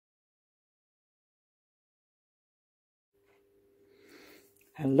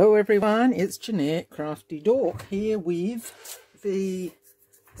Hello everyone, it's Janette Crafty Dawk here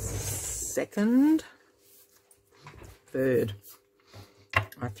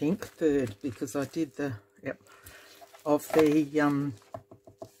third, because I did the, of the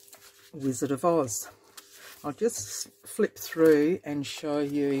Wizard of Oz. I'll just flip through and show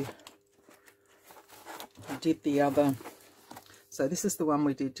you, I did the other, so this is the one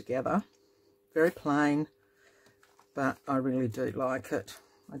we did together, very plain, but I really do like it.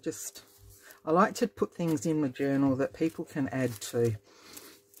 I like to put things in my journal that people can add to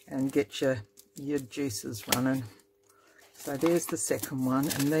and get your juices running. So there's the second one,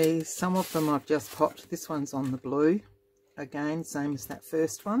 and some of them I've just popped. This one's on the blue again, same as that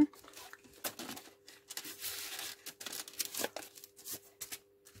first one.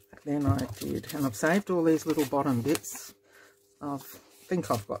 Then I did, and I've saved all these little bottom bits. I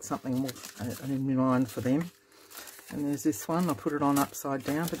think I've got something more in mind for them. And there's this one, I put it on upside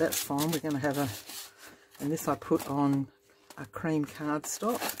down, but that's fine. We're going to have and this I put on a cream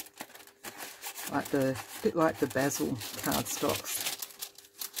cardstock, bit like the basil cardstocks.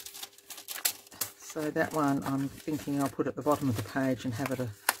 So that one I'm thinking I'll put at the bottom of the page and have it a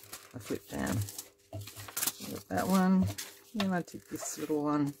flip down. There's that one. Then I did this little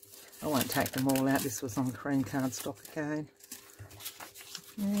one. I won't take them all out. This was on cream cardstock again.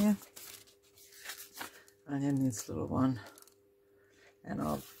 Yeah. And then this little one, and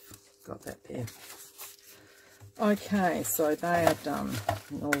I've got that there. Okay, so they are done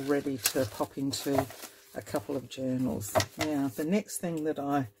and all ready to pop into a couple of journals. Now, the next thing that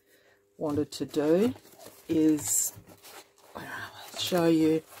I wanted to do is show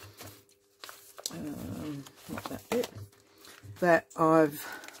you, not that bit, that I've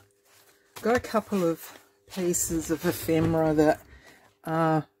got a couple of pieces of ephemera that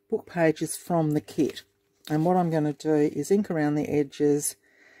are book pages from the kit. And what I'm going to do is ink around the edges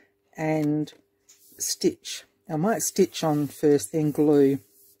and stitch. I might stitch on first, then glue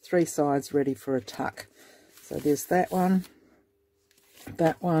 3 sides ready for a tuck. So there's that one,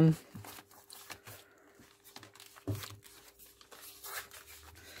 that one,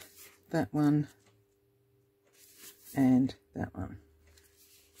 that one, and that one.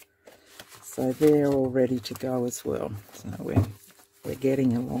 So they're all ready to go as well. So we're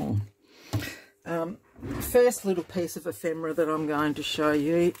getting along. First little piece of ephemera that I'm going to show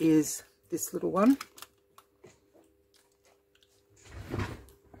you is this little one.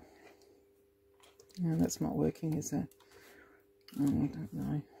 No, that's not working, is it? Oh, I don't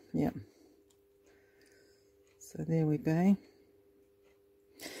know. Yep. So there we go.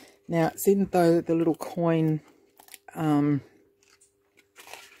 Now it's in the little coin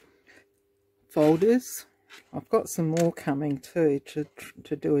folders. I've got some more coming too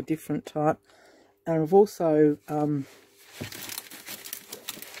to do a different type. And I've also, I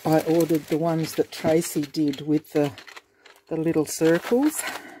ordered the ones that Tracy did with the little circles.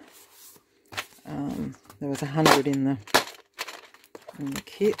 There was 100 in the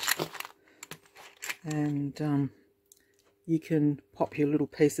kit. And you can pop your little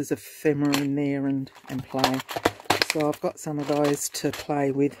pieces of ephemera in there and play. So I've got some of those to play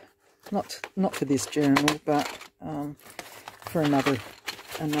with. Not for this journal, but for another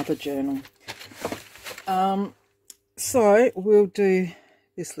journal. So we'll do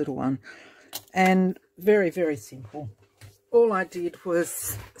this little one, and very, very simple. All I did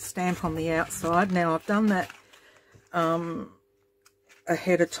was stamp on the outside. Now I've done that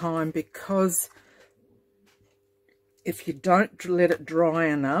ahead of time, because if you don't let it dry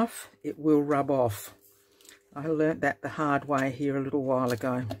enough, it will rub off. I learnt that the hard way here a little while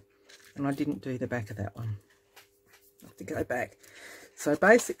ago, and I didn't do the back of that one. I have to go back. So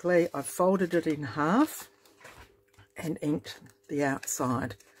basically I've folded it in half and inked the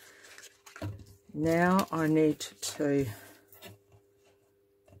outside. Now I need to,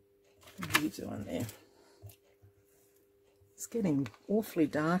 what are you doing there? It's getting awfully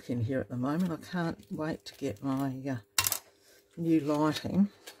dark in here at the moment. I can't wait to get my new lighting.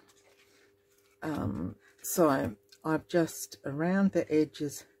 So I've just around the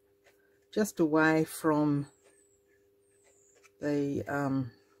edges, just away from the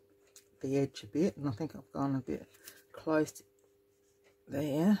edge a bit, and I think I've gone a bit close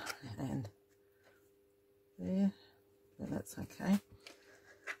there and there, but that's okay.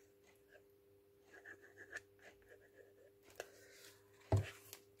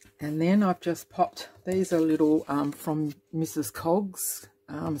 And then I've just popped, these are little from Mrs. Cogs,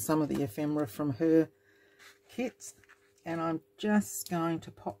 some of the ephemera from her kits, and I'm just going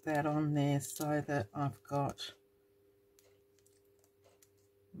to pop that on there so that I've got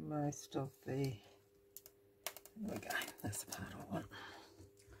most of the, there we go, that's the part I want.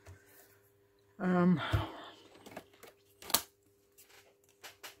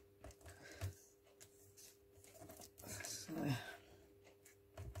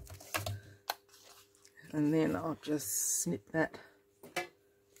 And then I'll just snip that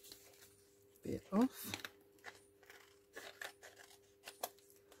bit off.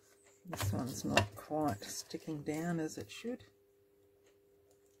 This one's not quite sticking down as it should.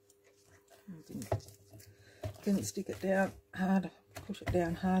 Didn't stick it down hard, push it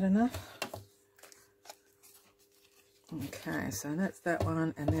down hard enough. Okay, so that's that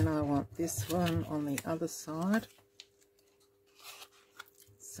one, and then I want this one on the other side.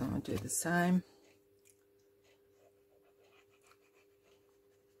 So I'll do the same.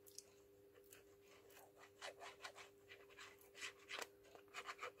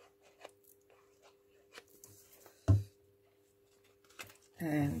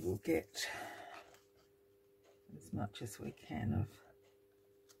 And we'll get as much as we can of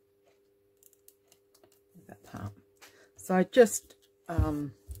that part. So just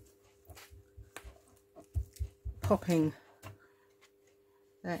popping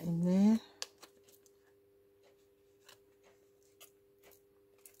that in there.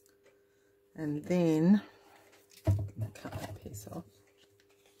 And then I'm going to cut that piece off.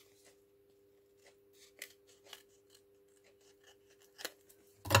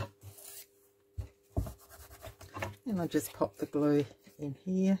 And I just pop the glue in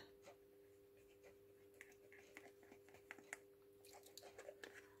here.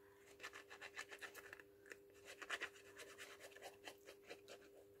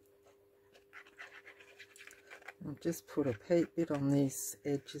 I'll just put a bit on these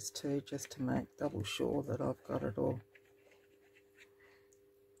edges too, just to make double sure that I've got it all.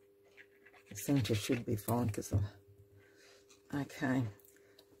 The centre should be fine because okay.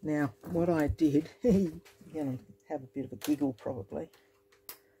 Now what I did, you're going to have a bit of a giggle probably.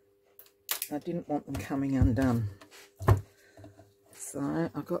 I didn't want them coming undone. So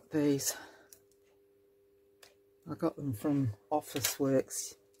I got these. I got them from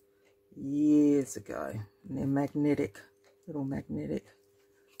Officeworks years ago, and they're magnetic, little magnetic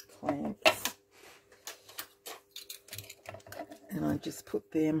clamps, and I just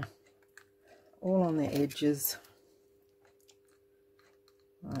put them all on the edges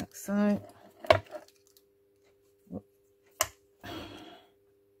like so.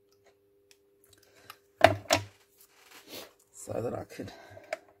 So that I could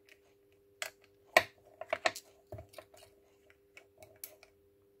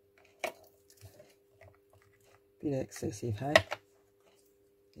bit excessive, hey?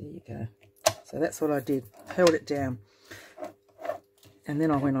 There you go. So that's what I did, held it down, and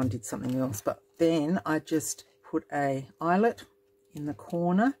then I went on and did something else. But then I just put a eyelet in the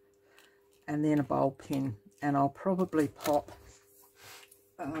corner and then a bowl pin, and I'll probably pop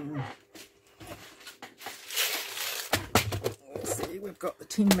let's see, we've got the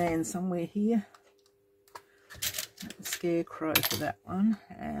Tin Man somewhere here, the Scarecrow for that one,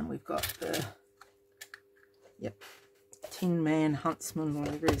 and we've got the Tin Man, Huntsman,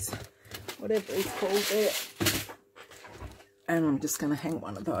 whatever he's called there. And I'm just going to hang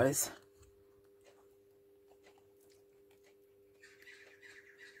one of those.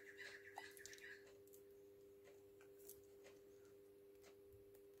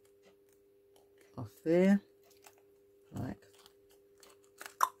 Off there, like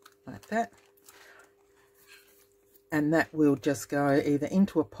that. And that will just go either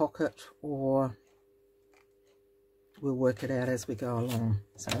into a pocket or we'll work it out as we go along.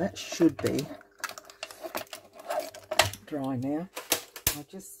 So that should be dry now. I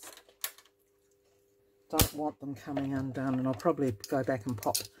just don't want them coming undone, and I'll probably go back and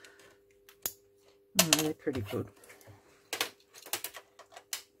pop. They're pretty good.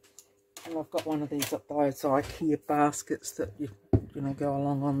 And I've got one of these up those IKEA baskets that you know go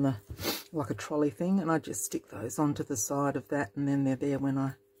along on the like a trolley thing, and I just stick those onto the side of that, and then they're there when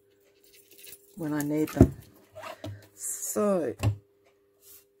I need them. So,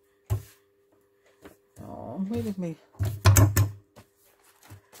 oh, where did me?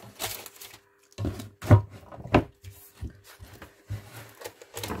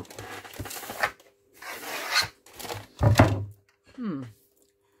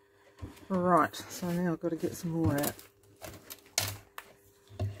 Right, so now I've got to get some more out.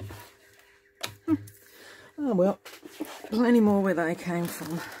 Oh well, plenty more where they came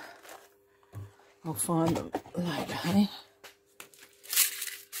from. I'll find them later, hey?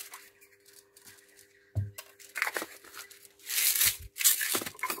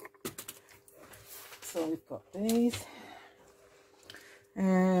 So we've got these,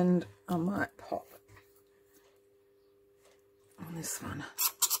 and I might pop on this one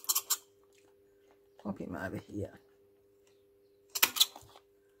pop him over here.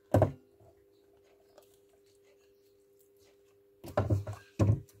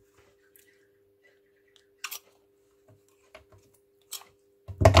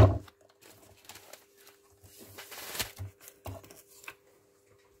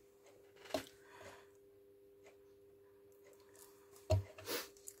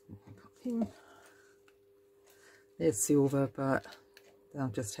 There's silver, but I'll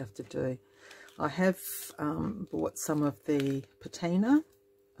just have to do. I have bought some of the patina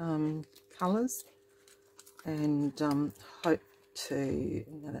colours, and hope to.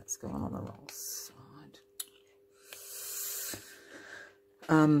 No, that's gone on the wrong side.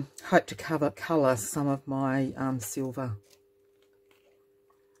 Hope to colour some of my silver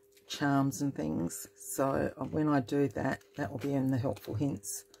charms and things. So when I do that, that will be in the helpful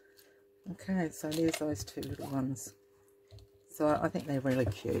hints. Okay, so there's those two little ones. So I think they're really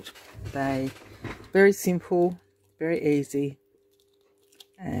cute. They very simple, very easy,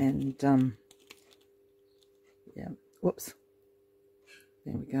 and yeah. Whoops.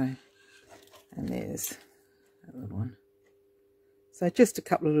 There we go. And there's that little one. So just a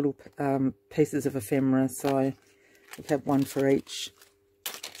couple of little pieces of ephemera. So I have one for each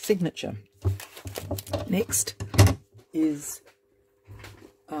signature. Next is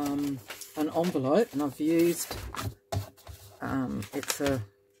an envelope, and I've used it's a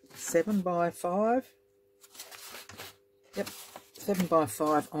 7x5. Yep,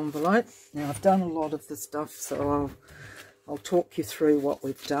 7x5 envelope. Now I've done a lot of the stuff, so I'll talk you through what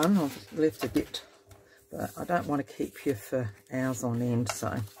we've done. I've left a bit, but I don't want to keep you for hours on end.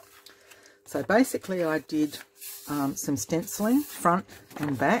 So basically I did some stenciling front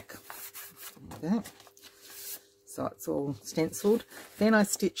and back. Okay. So it's all stenciled. Then I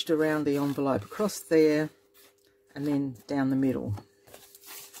stitched around the envelope across there and then down the middle.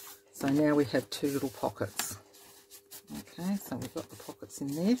 So now we have two little pockets. Okay, so we've got the pockets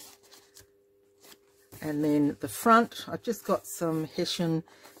in there. And then the front, I just got some Hessian.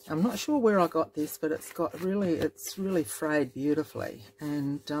 I'm not sure where I got this, but it's really frayed beautifully.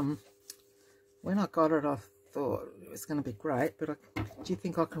 And when I got it, I thought it was going to be great, but do you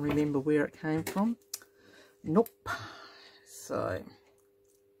think I can remember where it came from? Nope. So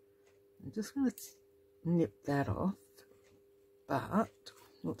I'm just going to nip that off, but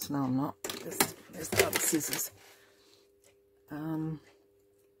oops, no I'm not. There's the other scissors.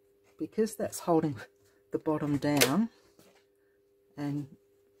 Because that's holding the bottom down and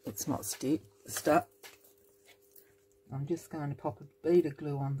it's not stuck, I'm just going to pop a bead of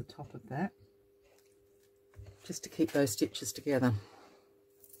glue on the top of that just to keep those stitches together.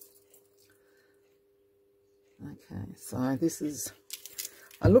 Okay, so this is,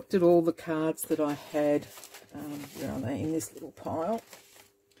 I looked at all the cards that I had, where are they, in this little pile.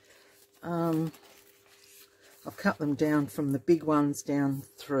 I've cut them down from the big ones down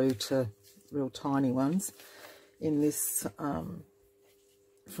through to real tiny ones in this, from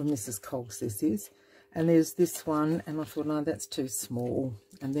MrsCogs this is. And there's this one, and I thought, no, that's too small.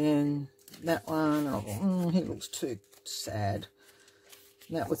 And then that one, I thought, he looks too sad.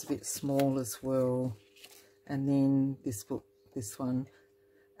 And that was a bit small as well. And then this one,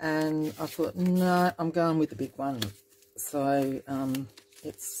 and I thought, no, I'm going with the big one. So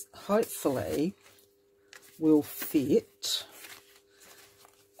it's hopefully will fit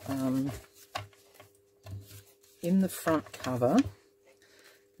in the front cover.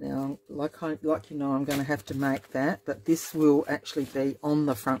 Now, like you know, I'm going to have to make that, but this will actually be on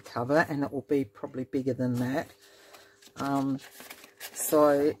the front cover, and it will be probably bigger than that.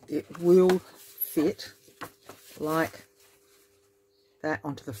 So it will fit like that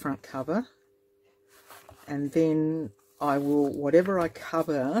onto the front cover, and then I will, whatever I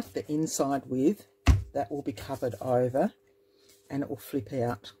cover the inside with, that will be covered over, and it will flip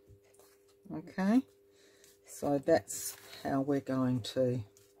out. Okay, so that's how we're going to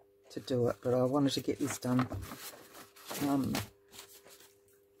do it, but I wanted to get this done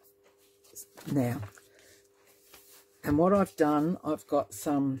now. And what I've done, I've got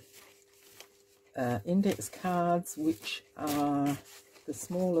some index cards which are the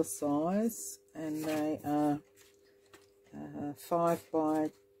smaller size, and they are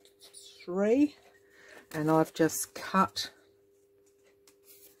 5x3, and I've just cut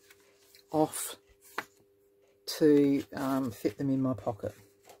off to fit them in my pocket.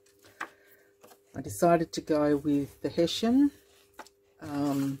 I decided to go with the Hessian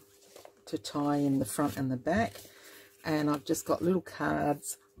to tie in the front and the back, and I've just got little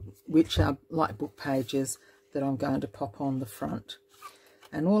cards which are like book pages that I'm going to pop on the front.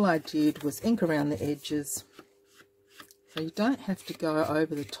 And all I did was ink around the edges, so you don't have to go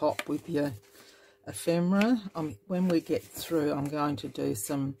over the top with your ephemera. When we get through, I'm going to do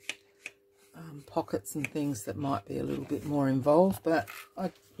some pockets and things that might be a little bit more involved, but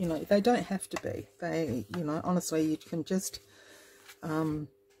you know, they don't have to be. They, you know, honestly, you can just do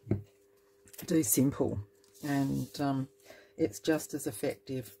simple, and it's just as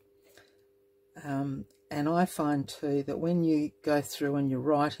effective. And I find too that when you go through and you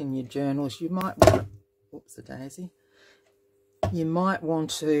write in your journals, you might want, oops a daisy, you might want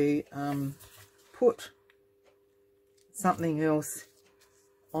to put something else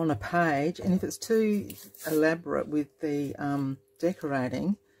on a page, and if it's too elaborate with the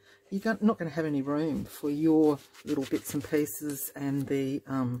decorating, you're not going to have any room for your little bits and pieces and the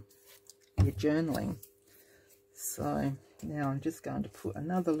your journaling. So now I'm just going to put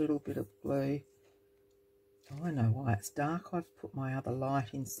another little bit of glue. Oh, I know why it's dark. I've put my other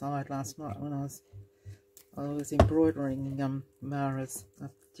light inside last night when I was embroidering Mara's. I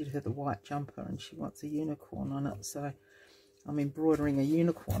did her the white jumper and she wants a unicorn on it, so I'm embroidering a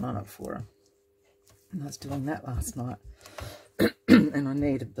unicorn on it for her. And I was doing that last night and I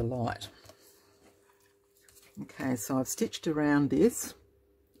needed the light. Okay, so I've stitched around this,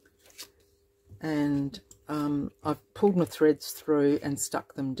 and I've pulled my threads through and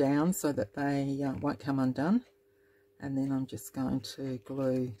stuck them down so that they won't come undone. And then I'm just going to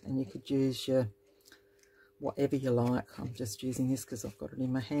glue, and you could use your whatever you like. I'm just using this because I've got it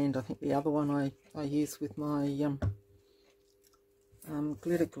in my hand. I think the other one I use with my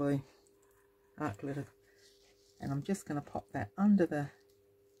glitter glue, art glitter. And I'm just going to pop that under the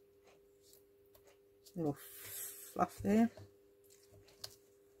little fluff there.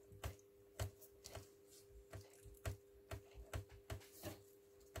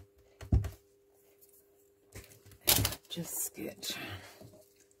 Just get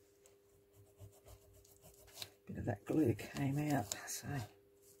a bit of that glue came out, so,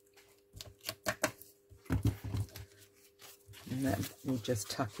 and that will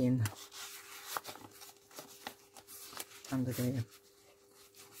just tuck in under there.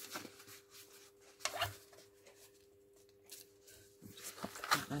 Just pop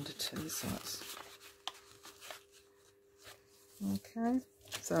that under two sides. Okay,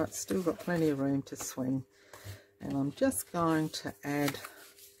 so it's still got plenty of room to swing. And I'm just going to add,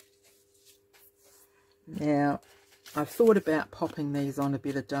 now I've thought about popping these on a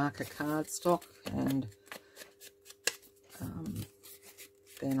bit of darker cardstock, and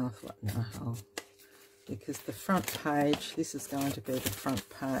then I thought, no, because the front page, this is going to be the front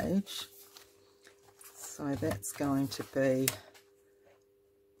page, so that's going to be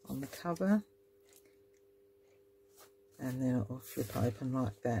on the cover, and then it will flip open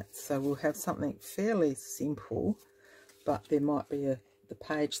like that. So we'll have something fairly simple, but there might be the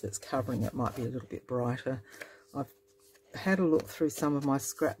page that's covering it might be a little bit brighter. I've had a look through some of my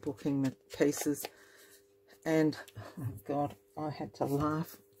scrapbooking pieces, and oh God, I had to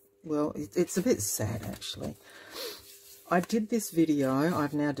laugh. Well, it's a bit sad actually. I did this video,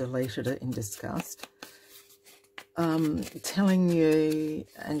 I've now deleted it in disgust, telling you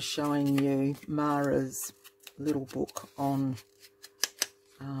and showing you Mara's little book on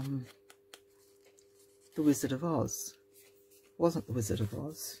the Wizard of Oz. It wasn't the Wizard of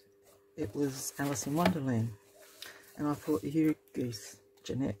Oz, it was Alice in Wonderland. And I thought, you goose,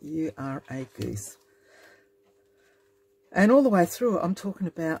 Janette, you are a goose. And all the way through it, I'm talking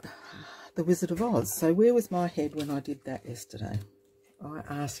about the Wizard of Oz. So where was my head when I did that yesterday? I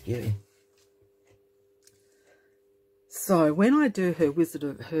ask you. So when I do her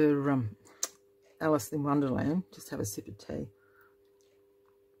Alice in Wonderland, just have a sip of tea.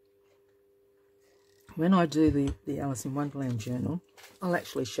 When I do the Alice in Wonderland journal, I'll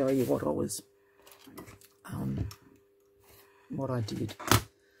actually show you what I was, what I did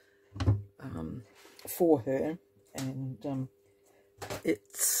for her, and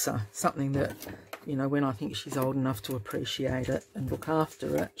it's something that, you know, when I think she's old enough to appreciate it and look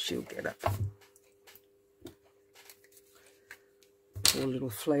after it, she'll get it. Poor little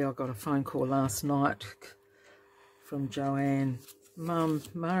flea. I got a phone call last night from Joanne. Mum,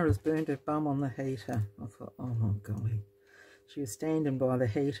 Mara's burned her bum on the heater. I thought, oh my golly. She was standing by the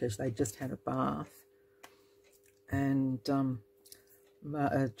heater. They just had a bath. And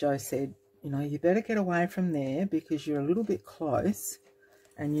Joe said, you know, you better get away from there because you're a little bit close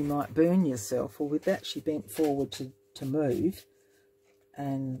and you might burn yourself. Well, with that, she bent forward to move,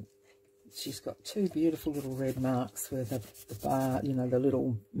 and she's got two beautiful little red marks where the bar, you know, the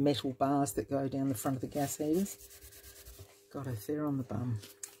little metal bars that go down the front of the gas heaters. Got her there on the bum.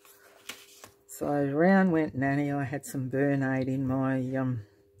 So round went Nanny. I had some burn aid in my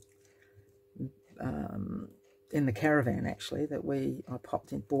in the caravan actually, that I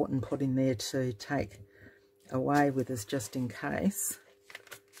bought and put in there to take away with us just in case.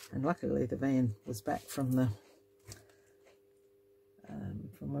 And luckily the van was back from the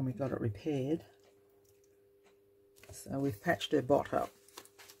from when we got it repaired. So we've patched her bot up.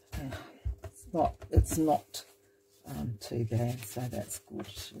 It's not too bad, so that's good.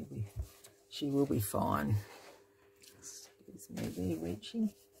 She will be fine. Excuse me, there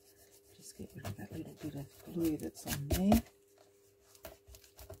reaching. Just get rid of that little bit of glue that's on there. I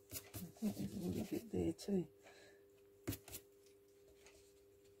think there's a little bit there too.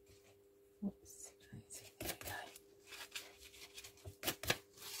 Whoops, there we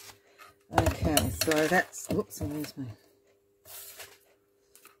go. Okay, so that's, whoops, excuse me.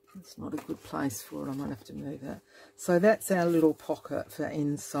 It's not a good place for it. I might have to move that. So that's our little pocket for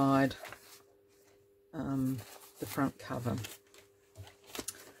inside the front cover.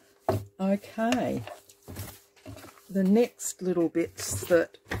 Okay, the next little bits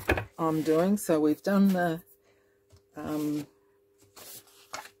that I'm doing, so we've done the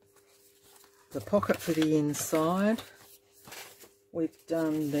pocket for the inside. We've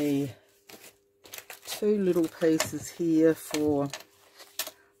done the two little pieces here for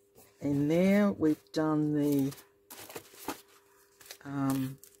in there. We've done the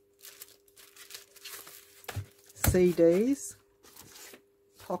CDs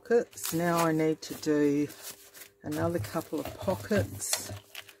pockets. Now I need to do another couple of pockets.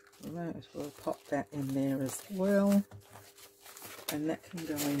 I might as well pop that in there as well, and that can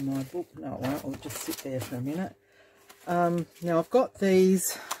go in my book. No, it won't. I'll just sit there for a minute. Now I've got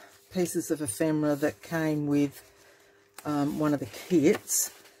these pieces of ephemera that came with one of the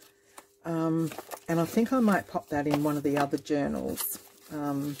kits, and I think I might pop that in one of the other journals.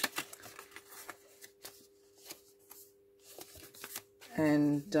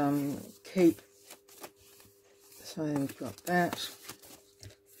 And keep, so we've got that,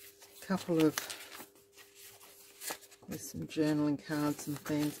 a couple of, with some journaling cards and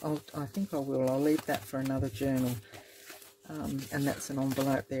things. I think I will, I'll leave that for another journal, and that's an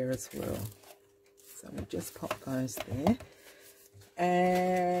envelope there as well. So we'll just pop those there,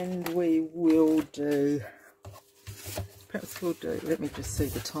 and we will do, perhaps we'll do, let me just see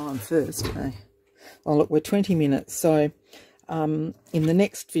the time first, hey? Oh look, we're 20 minutes, so in the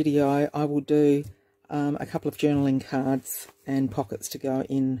next video I will do a couple of journaling cards and pockets to go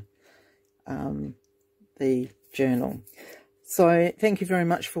in the journal. So thank you very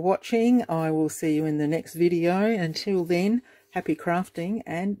much for watching. I will see you in the next video. Until then, happy crafting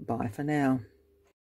and bye for now.